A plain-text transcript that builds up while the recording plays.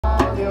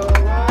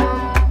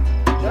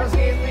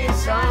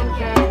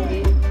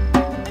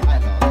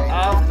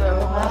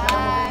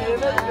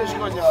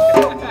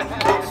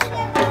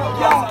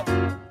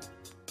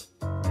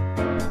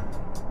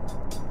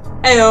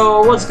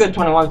Heyo, what's good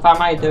 21 fam,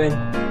 how you doing?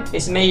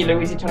 It's me,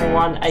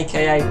 Luigi21,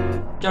 aka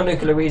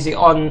Gianluca Luigi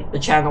on the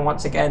channel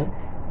once again.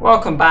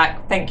 Welcome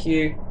back, thank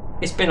you.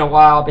 It's been a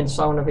while, I've been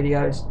slow on the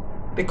videos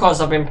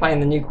because I've been playing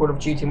the new Call of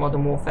Duty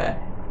Modern Warfare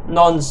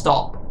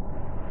non-stop.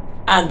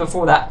 And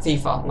before that,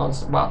 FIFA,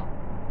 well,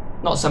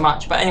 not so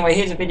much. But anyway,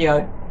 here's a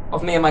video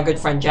of me and my good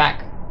friend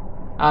Jack.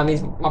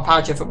 He's my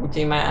Power Chair football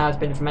teammate, has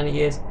been for many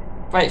years.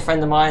 Great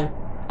friend of mine.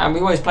 And we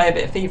always play a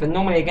bit of FIFA,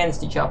 normally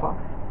against each other.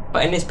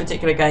 But in this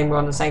particular game, we're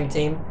on the same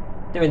team,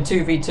 doing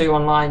 2v2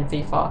 online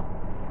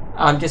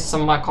FIFA. Just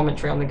some of my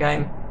commentary on the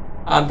game.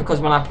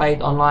 Because when I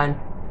played online,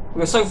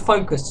 we were so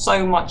focused,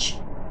 so much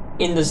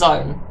in the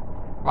zone,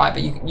 right?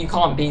 But you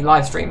can't be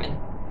live streaming.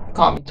 You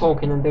can't be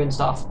talking and doing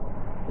stuff.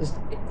 Just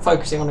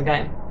focusing on the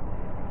game.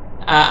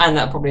 And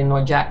that probably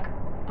annoyed Jack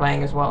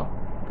playing as well.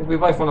 Because we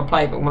both want to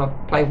play, but we want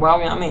to play well,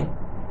 you know what I mean?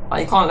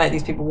 Like, you can't let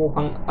these people walk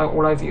on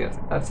all over you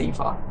at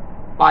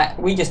FIFA. Like,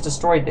 we just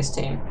destroyed this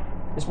team.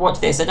 Just watch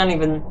this. They don't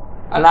even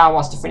allow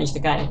us to finish the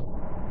game.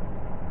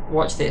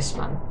 Watch this,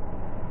 man.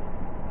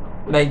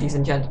 Ladies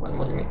and gentlemen,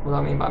 what do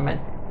I mean by men?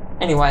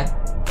 Anyway,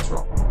 let's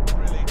rock.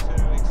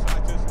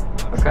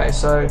 Okay,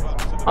 so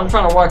I'm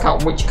trying to work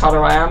out which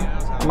colour I am.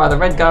 Am I the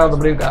red guy or the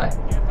blue guy?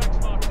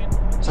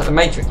 It's like the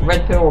Matrix,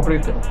 red pill or blue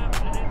pill?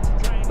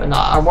 But no,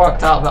 I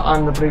worked out that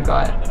I'm the blue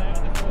guy.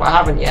 Well, I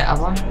haven't yet,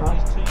 have I? No.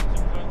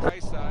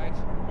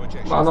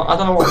 Well, I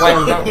don't know what way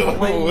I'm going. What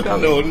way are you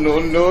going?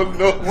 No.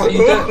 What are you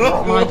doing?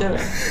 What am I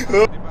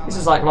doing? This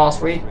is like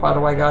last week, by the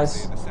way,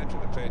 guys.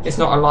 It's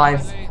not a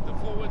live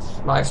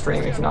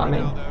stream, if you know what I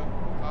mean.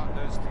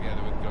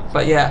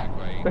 But yeah,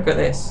 look at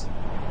this.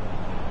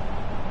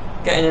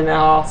 Getting in the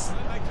half,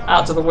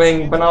 out to the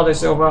wing, Bernardo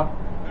Silva.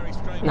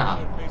 Nah.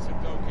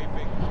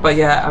 But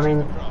yeah, I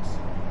mean,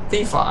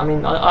 FIFA. I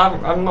mean,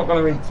 I'm not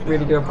going to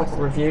really do a proper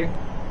review.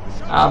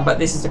 But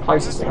this is the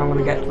closest thing I'm going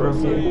to get to a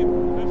review.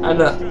 And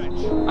look,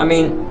 I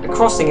mean, the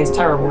crossing is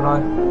terrible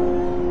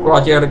though.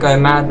 Guardiola going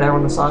mad there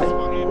on the side.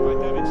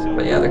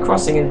 But yeah, the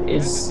crossing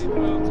is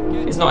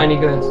not any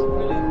good.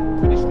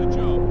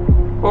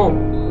 Oh.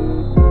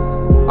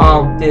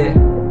 Oh dear.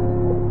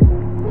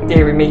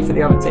 Deary me for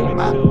the other team,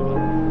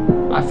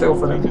 man. I feel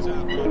for them.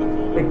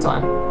 Big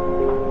time.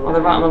 Oh,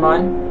 they're right on the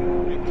line.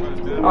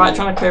 Alright,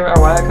 trying to clear it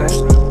away,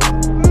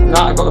 okay.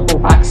 Nah, I got the ball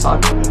back,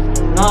 son.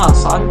 Nah,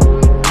 son.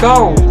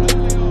 Go!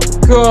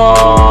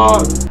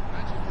 Go!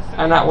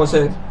 And that was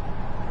who?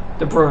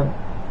 De Bruyne.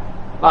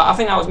 Like, I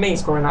think that was me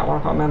scoring that one,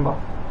 I can't remember.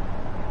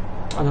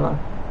 I don't know.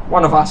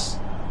 One of us.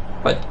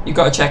 But you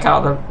got to check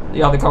out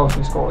the other goals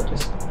we scored.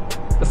 Just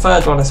the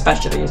third one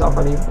especially is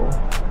unbelievable.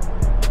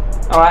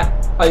 Alright,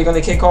 are you going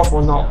to kick off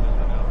or not?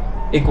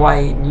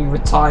 Higuain, you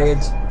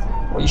retired.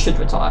 Well, you should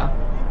retire.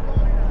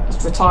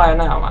 Just retire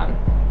now, man.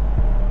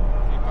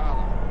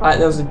 Like,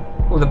 there was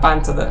all the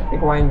banter that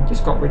Higuain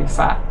just got really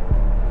fat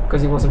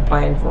because he wasn't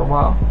playing for a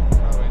while.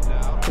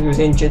 He was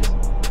injured.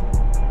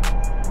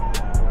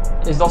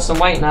 He's lost some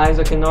weight now, he's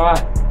looking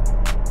alright.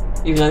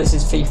 Even though this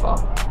is FIFA.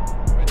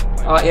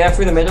 Alright, yeah,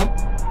 through the middle.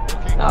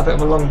 Nah, a bit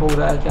of a long ball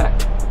there, Jack.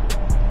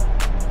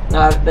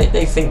 No,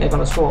 they think they're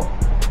going to score.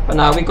 But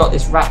no, we got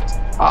this wrapped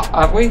up,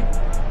 have we?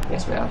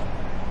 Yes, we have.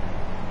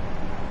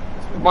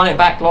 Won it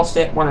back, lost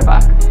it, won it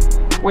back.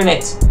 Win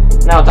it.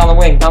 Now, down the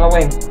wing, down the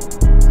wing.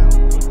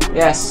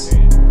 Yes.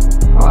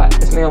 Alright,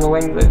 it's me on the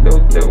wing,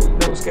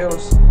 little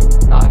skills.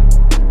 No.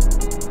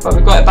 But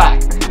we got it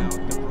back.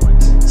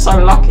 So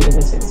lucky in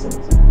this instance.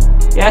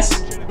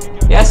 Yes.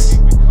 Yes.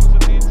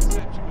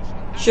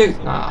 Shoot.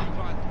 Nah.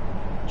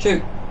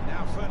 Shoot.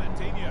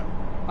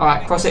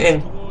 Alright, cross it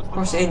in.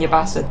 Cross it in, you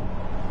bastard.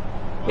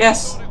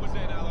 Yes.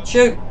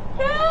 Shoot.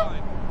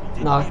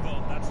 No.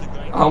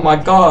 Oh my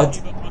god.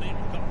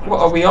 What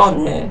are we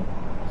on here?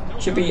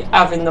 Should be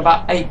having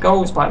about 8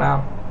 goals by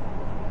now.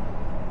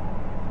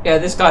 Yeah,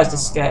 this guy's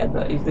just scared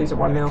that he's losing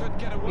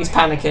 1-0. He's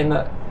panicking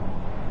that.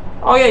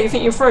 Oh yeah, you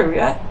think you're through,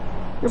 yeah?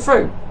 You're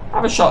through.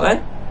 Have a shot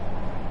then.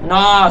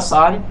 Nah,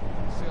 son.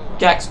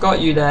 Jack's got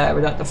you there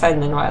with that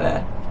defending right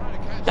there.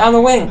 Down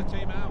the wing.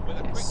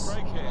 Yes.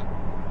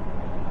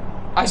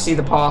 I see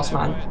the pass,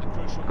 man.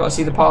 Got to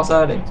see the pass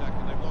early.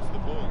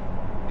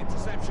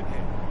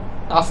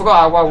 I forgot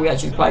how well we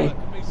actually play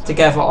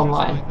together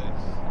online.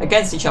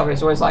 Against each other,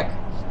 it's always like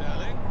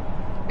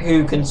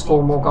who can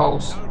score more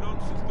goals.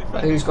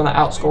 But who's going to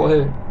outscore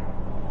who?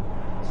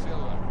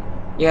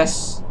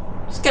 Yes.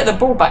 Just get the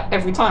ball back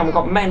every time. We've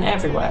got men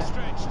everywhere.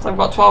 So we've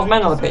got 12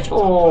 men on the pitch.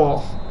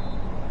 Oh.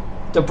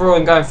 De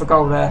Bruyne going for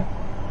goal there.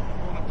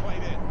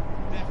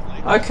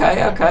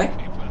 Okay, okay.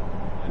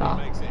 No.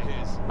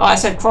 Like I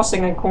said,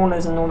 crossing and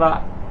corners and all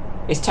that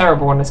is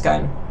terrible in this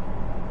game.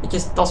 It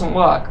just doesn't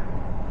work.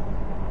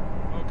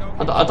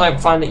 I don't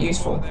find it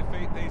useful.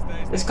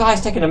 This guy's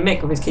taking a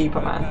mick with his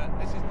keeper, man.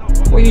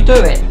 What are you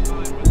doing?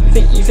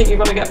 You think you're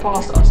going to get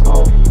past us?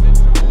 Oh,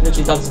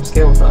 literally done some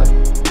skills though.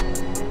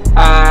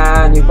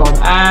 And you've gone.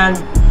 And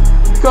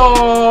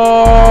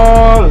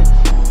goal!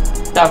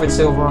 David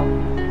Silva.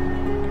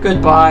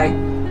 Goodbye,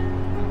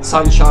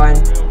 sunshine.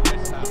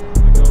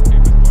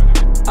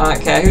 I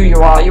don't care who you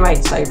are, you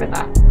ain't saving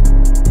that.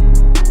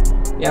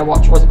 Yeah,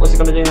 watch. What's he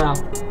going to do now?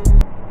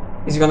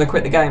 Is he going to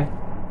quit the game?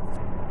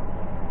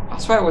 I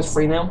swear it was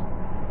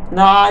 3-0.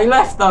 Nah, he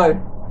left though.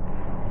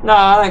 No,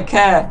 I don't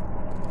care.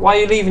 Why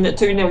are you leaving at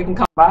 2-0? He can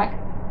come back.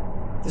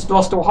 Just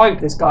lost all hope,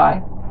 this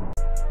guy.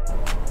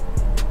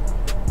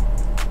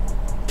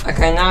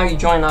 Okay, now you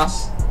join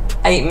us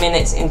 8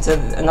 minutes into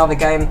another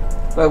game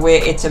where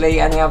we're Italy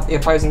and the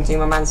opposing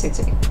team are Man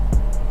City.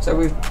 So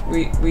we've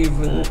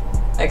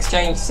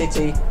exchanged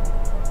City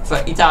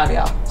for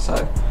Italia. So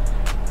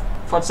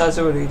Forza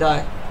Azzurri,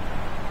 dai.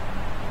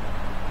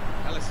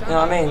 You know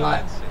what I mean?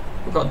 Like,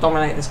 we've got to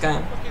dominate this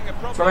game.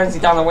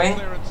 Florenzi down the wing,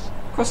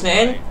 crossing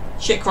it in.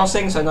 Shit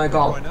crossing, so no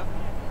goal.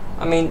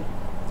 I mean,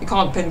 you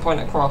can't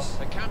pinpoint a cross.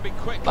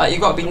 Like,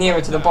 you've got to be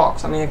nearer to the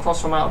box. I mean, a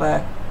cross from out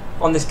there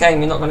on this game,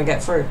 you're not going to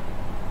get through.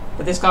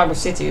 But this guy with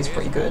City is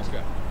pretty good.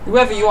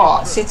 Whoever you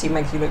are, City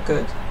makes you look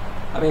good.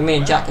 I mean, me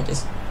and Jack are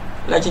just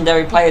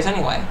legendary players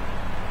anyway.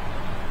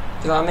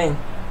 Do you know what I mean?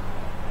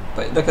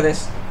 But look at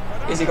this.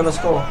 Is he going to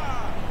score?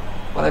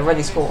 Well, they've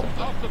already scored.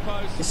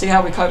 You see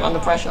how we cope under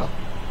pressure?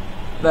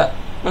 Look,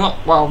 we're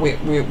not. Well,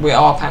 we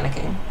are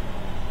panicking.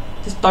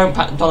 Just don't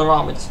panic,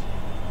 Donnarumma.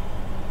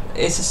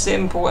 It's as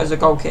simple as a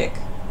goal kick.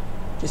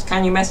 Just,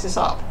 can you mess this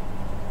up?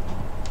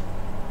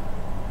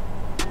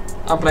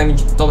 I'm blaming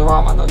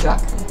Donnarumma, not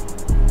Jack.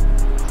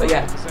 But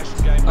yeah,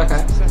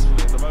 okay.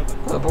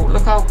 Got the ball.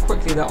 Look how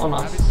quickly they're on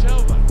us,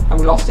 and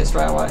we lost it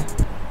straight away.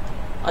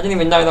 I didn't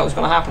even know that was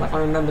going to happen. I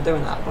can't remember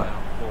doing that, but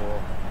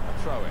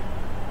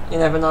you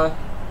never know.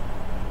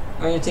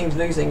 When your team's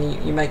losing,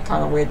 you make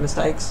kind of weird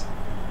mistakes.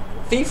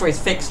 FIFA is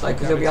fixed though,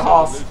 because there'll be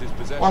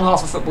one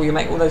half of football you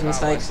make all those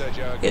mistakes,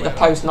 hit the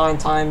post 9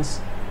 times,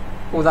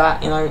 all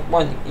that, you know,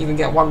 won't even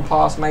get one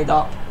pass made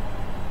up,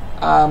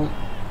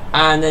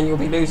 and then you'll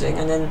be losing,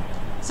 and then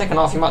second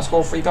half you might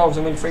score 3 goals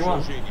and win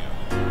 3-1,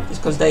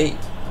 just because they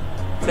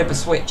flip a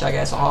switch, I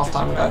guess, at half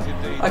time and go,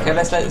 okay,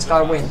 let's let this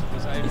guy win.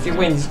 If he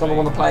wins, he's going to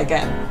want to play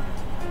again.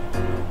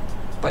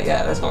 But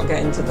yeah, let's not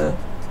get into the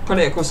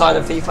political side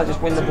of FIFA,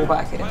 just win the ball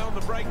back here.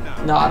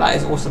 No, that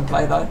is awesome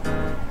play though.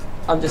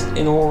 I'm just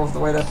in awe of the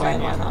way they're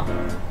playing right now.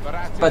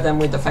 But then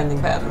we're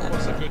defending better than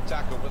them. So.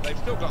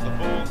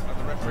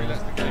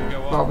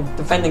 Well, we're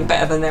defending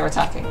better than they're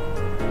attacking.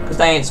 Because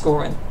they ain't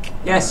scoring.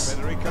 Yes!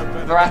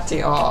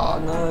 Verratti, oh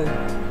no.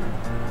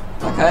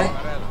 Okay.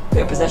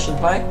 Bit of possession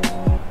play.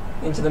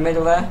 Into the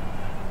middle there.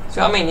 See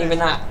what I mean? Even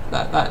that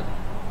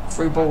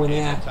through ball in the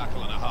air.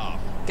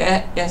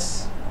 Get it?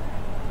 Yes.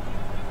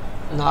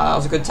 No, that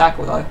was a good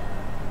tackle though.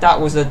 That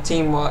was a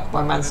teamwork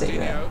by Man City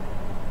there.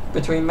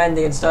 Between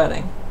Mendy and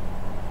Sterling.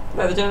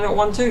 No, they're doing little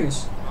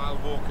 1-2s.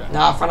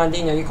 Nah,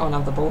 Fernandinho, you can't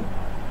have the ball.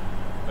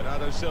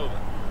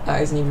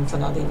 That isn't even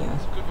Fernandinho.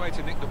 It's a good way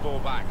to nick the ball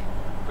back.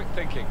 Quick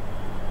thinking.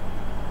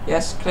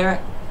 Yes, clear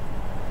it.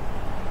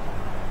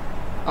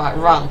 Alright,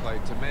 run.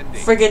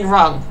 Friggin'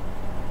 run.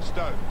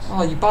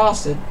 Oh, you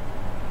bastard.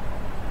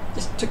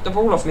 Just took the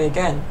ball off me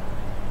again.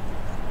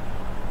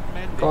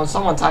 Go on,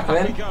 someone tackle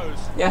him.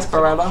 Yes,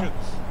 Barella.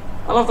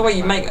 I love the way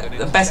you make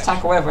the best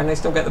tackle ever and they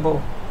still get the ball.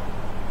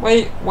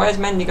 Where's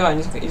Mendy going?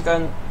 He's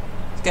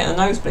getting a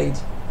nosebleed.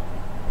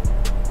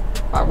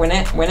 Right, win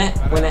it, win it,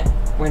 win it,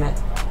 win it.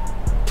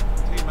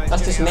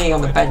 That's just me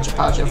on the bench of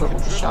Power Football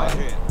just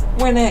shouting.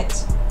 Win it!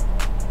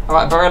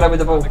 Alright, Barella with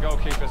the ball.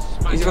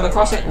 Is he going to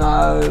cross it?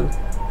 No.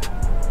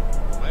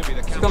 If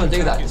he's going to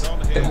do that, just a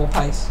bit more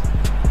pace.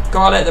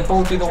 Gotta let the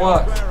ball do the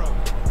work.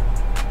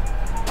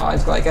 Alright,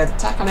 he's got to get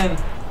tackle him.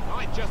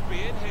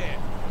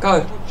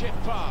 Go.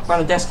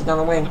 Bernardeschi down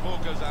the wing.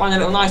 Find a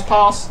little nice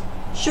pass.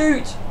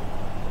 Shoot!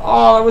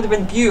 Oh, that would have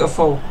been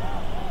beautiful.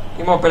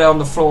 You might be on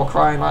the floor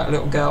crying like a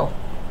little girl.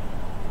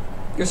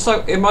 You're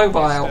so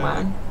immobile,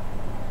 man.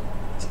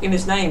 It's in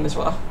his name as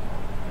well.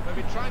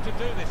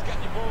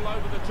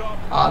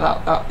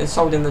 Ah, that is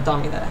sold in the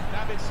dummy there.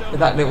 With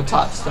that little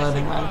touch,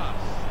 Sterling, man.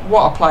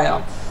 What a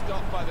player.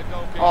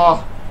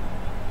 Oh.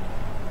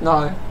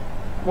 No.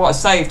 What a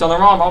save,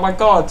 Donnarumma. Oh my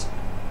god.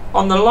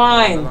 On the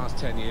line.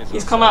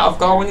 He's come out of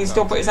goal and he's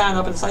still put his hand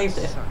up and saved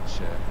it.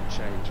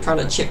 Trying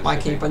to chip my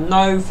keeper.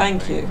 No,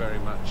 thank you.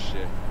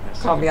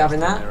 Can't be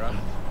having that.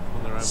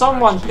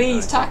 Someone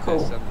please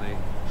tackle. See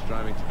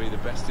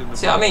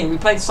what I mean? We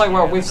played so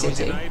well with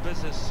City.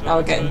 Now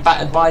we're getting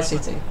battered by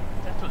City.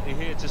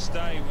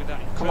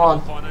 Come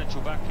on.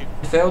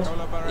 Field.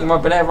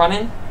 Immobile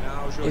running.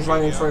 He's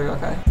running through,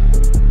 okay.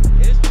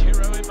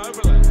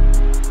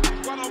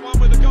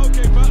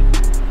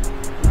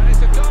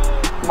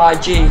 My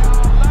G.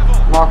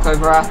 Marco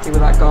Verratti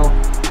with that goal.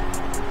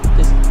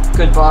 Just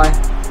goodbye.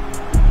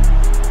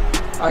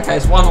 Okay,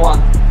 it's 1-1.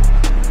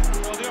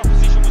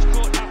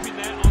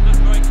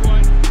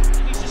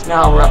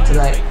 Now we're up to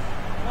date.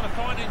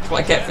 That's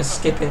what I get for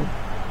skipping.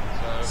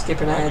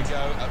 Skipping ahead.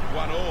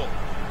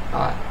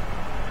 Alright.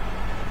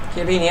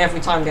 Chiellini every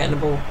time getting the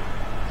ball.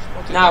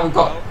 Now we've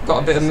got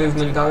a bit of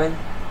movement going.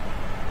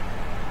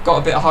 Got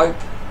a bit of hope.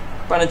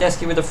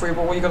 Bernardeschi with the free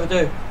ball, what are you going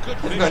to do?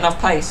 Have you got enough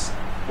pace?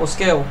 Or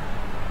skill?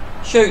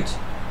 Shoot!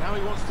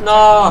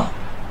 No!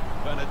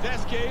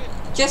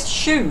 Just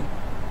shoot!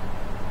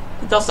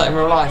 He does that in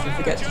real life, he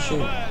forgets to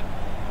shoot.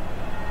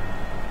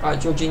 Right,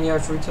 Jorginho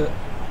through to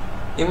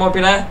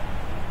Immobile.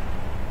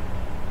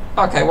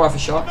 Okay, worth a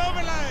shot.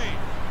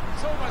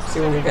 See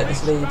when we get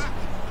this lead.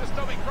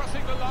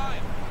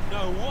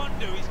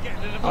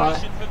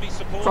 Alright,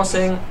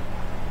 crossing.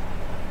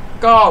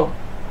 Goal!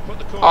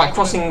 Alright,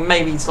 crossing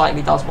maybe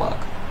slightly does work.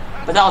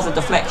 But that was a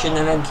deflection,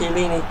 and then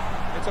Chiellini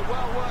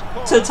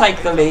to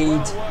take the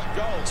lead.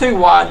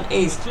 2-1,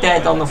 he's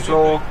dead on the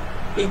floor.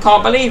 He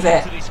can't believe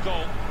it.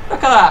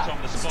 Look at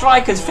that.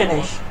 Striker's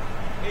finish.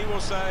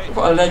 We've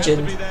got a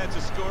legend.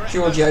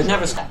 Giorgio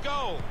never stopped.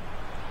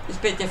 It's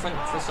a bit different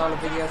for a style of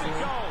video for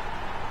me.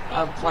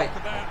 Wait,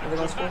 are they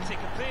going to score?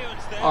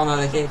 Oh no,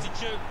 they did.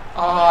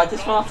 Oh,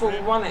 this one I thought we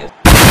won it.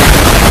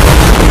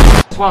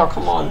 As well,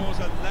 come on.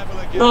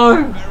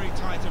 No!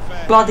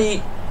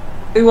 Bloody...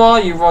 Who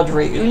are you,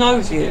 Rodri? Who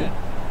knows you?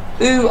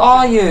 Who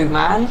are you,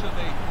 man?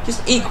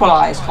 Just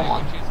equalise, come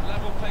on.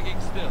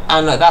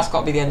 And look, that's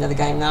got to be the end of the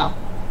game now.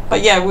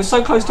 But yeah, we're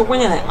so close to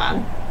winning it,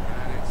 man.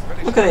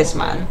 Look at this,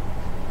 man.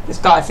 This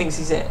guy thinks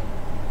he's it.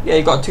 Yeah,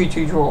 you got a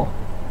 2-2 draw.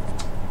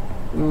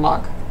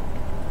 Mug.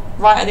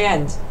 Right at the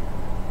end.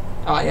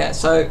 Alright, yeah,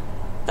 so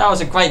that was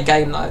a great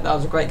game, though. That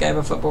was a great game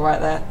of football right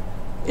there.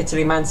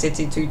 Italy, Man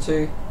City,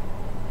 2-2.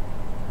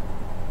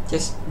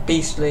 Just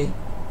beastly.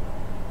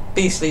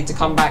 Beastly to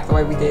come back the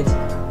way we did.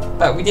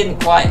 But we didn't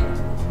quite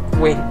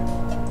win.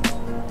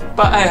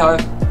 But hey ho.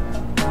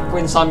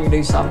 Win some, you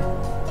lose some.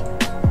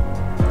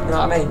 You know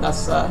what I mean?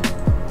 That's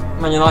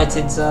Man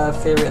United's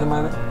theory at the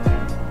moment.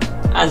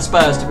 And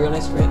Spurs, to be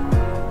honest. We're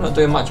not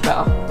doing much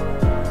better.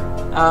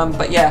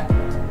 But yeah.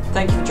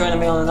 Thank you for joining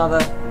me on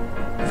another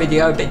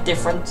video. A bit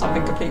different.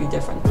 Something completely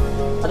different.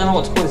 I don't know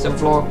what to call this. A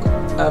vlog.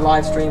 A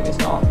live stream. It's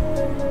not.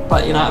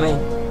 But you know what I mean?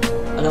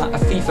 I don't know, a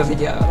FIFA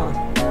video. I don't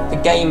know.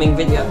 A gaming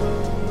video.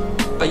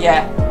 But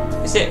yeah,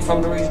 it's it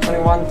from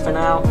Luigi21 for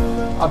now.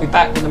 I'll be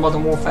back with the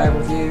Modern Warfare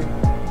review.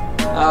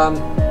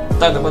 Don't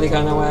let money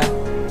go nowhere,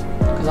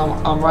 because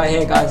I'm right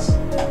here, guys.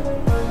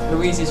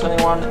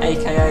 Luigi21,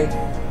 aka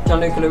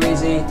Gianluca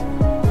Luigi.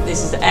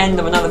 This is the end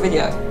of another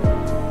video.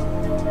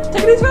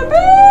 Take it easy, man.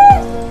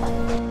 Peace!